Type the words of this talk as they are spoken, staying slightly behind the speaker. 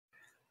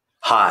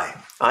Hi,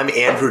 I'm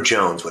Andrew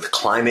Jones with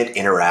Climate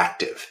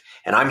Interactive,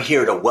 and I'm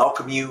here to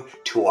welcome you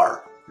to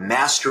our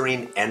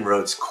Mastering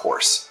En-ROADS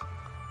course.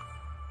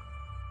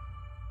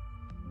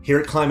 Here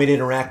at Climate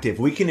Interactive,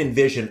 we can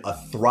envision a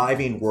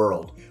thriving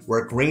world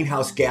where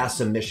greenhouse gas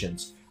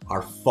emissions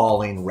are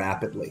falling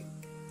rapidly.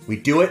 We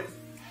do it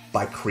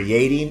by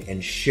creating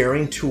and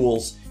sharing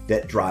tools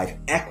that drive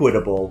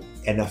equitable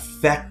and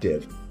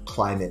effective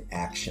climate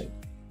action.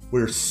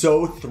 We're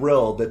so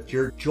thrilled that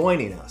you're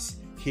joining us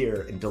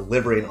here and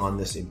delivering on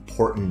this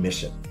important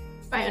mission.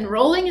 By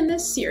enrolling in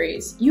this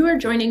series, you are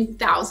joining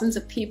thousands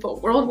of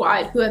people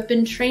worldwide who have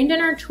been trained in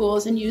our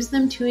tools and use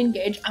them to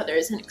engage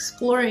others in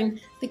exploring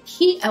the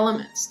key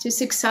elements to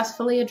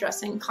successfully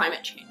addressing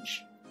climate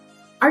change.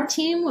 Our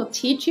team will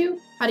teach you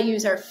how to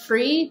use our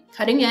free,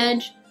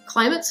 cutting-edge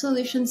climate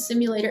solutions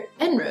simulator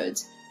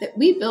En-ROADS that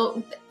we built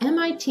with the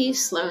MIT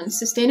Sloan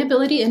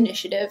Sustainability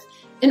Initiative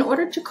in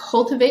order to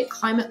cultivate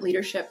climate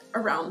leadership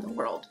around the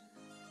world.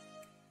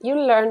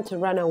 You'll learn to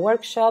run a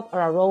workshop or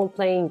a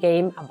role-playing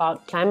game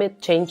about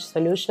climate change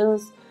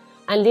solutions.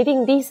 And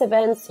leading these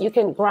events, you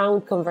can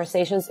ground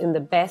conversations in the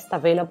best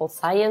available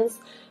science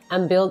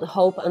and build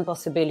hope and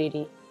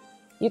possibility.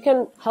 You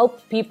can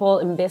help people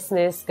in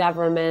business,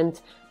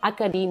 government,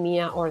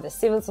 academia, or the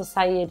civil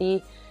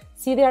society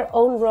see their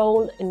own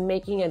role in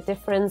making a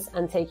difference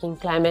and taking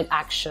climate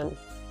action.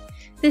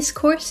 This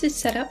course is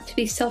set up to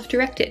be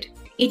self-directed.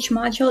 Each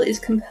module is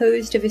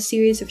composed of a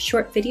series of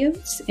short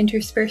videos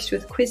interspersed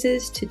with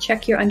quizzes to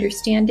check your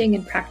understanding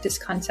and practice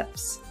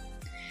concepts.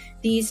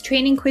 These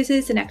training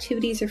quizzes and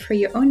activities are for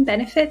your own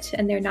benefit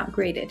and they're not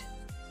graded.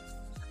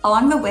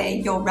 Along the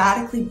way, you'll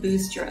radically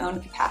boost your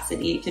own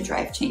capacity to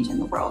drive change in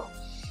the world.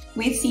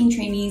 We've seen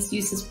trainees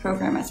use this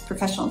program as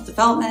professional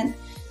development,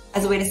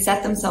 as a way to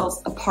set themselves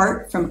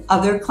apart from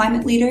other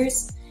climate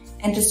leaders,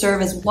 and to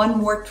serve as one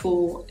more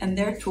tool in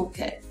their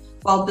toolkit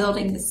while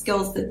building the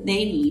skills that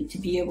they need to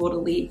be able to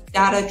lead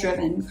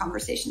data-driven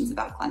conversations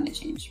about climate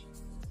change.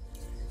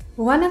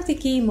 One of the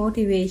key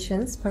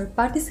motivations for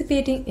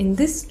participating in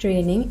this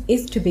training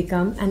is to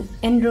become an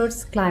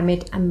En-ROADS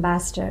Climate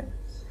Ambassador.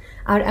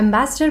 Our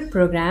Ambassador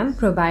program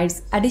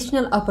provides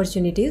additional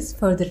opportunities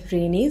for the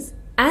trainees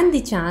and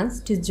the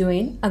chance to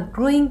join a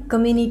growing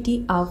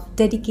community of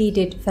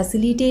dedicated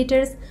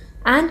facilitators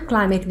and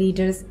climate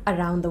leaders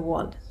around the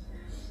world.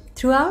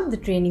 Throughout the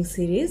training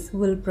series,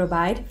 we'll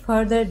provide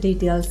further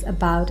details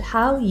about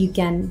how you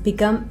can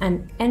become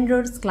an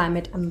En-ROADS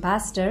Climate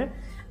Ambassador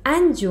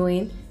and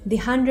join the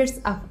hundreds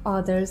of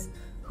others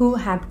who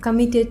have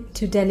committed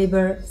to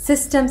deliver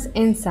systems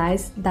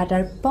insights that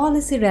are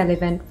policy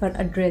relevant for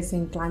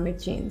addressing climate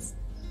change.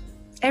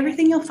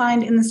 Everything you'll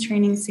find in this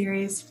training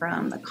series,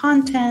 from the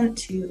content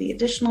to the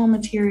additional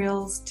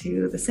materials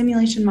to the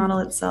simulation model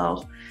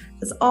itself,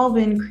 has all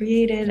been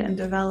created and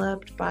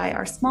developed by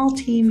our small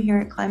team here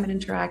at Climate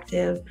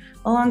Interactive,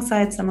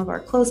 alongside some of our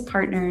close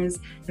partners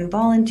and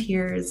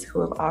volunteers who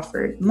have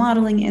offered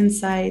modeling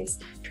insights,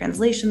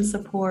 translation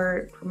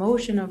support,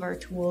 promotion of our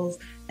tools,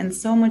 and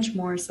so much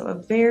more. So a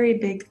very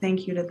big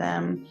thank you to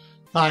them.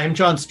 Hi, I'm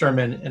John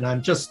Sturman, and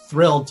I'm just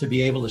thrilled to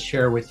be able to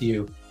share with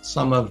you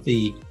some of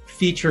the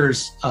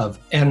features of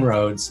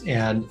En-ROADS,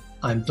 and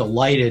I'm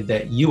delighted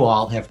that you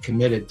all have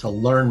committed to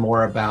learn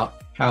more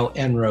about how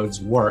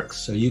En-ROADS works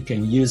so you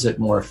can use it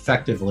more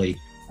effectively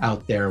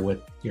out there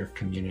with your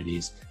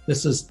communities.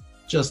 This is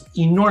just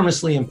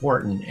enormously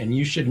important, and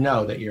you should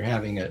know that you're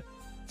having a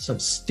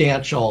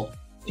substantial,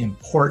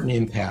 important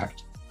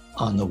impact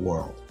on the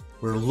world.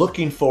 We're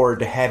looking forward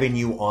to having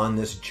you on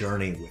this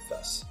journey with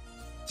us.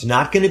 It's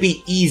not going to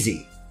be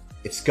easy.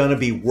 It's going to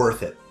be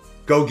worth it.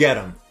 Go get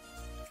them.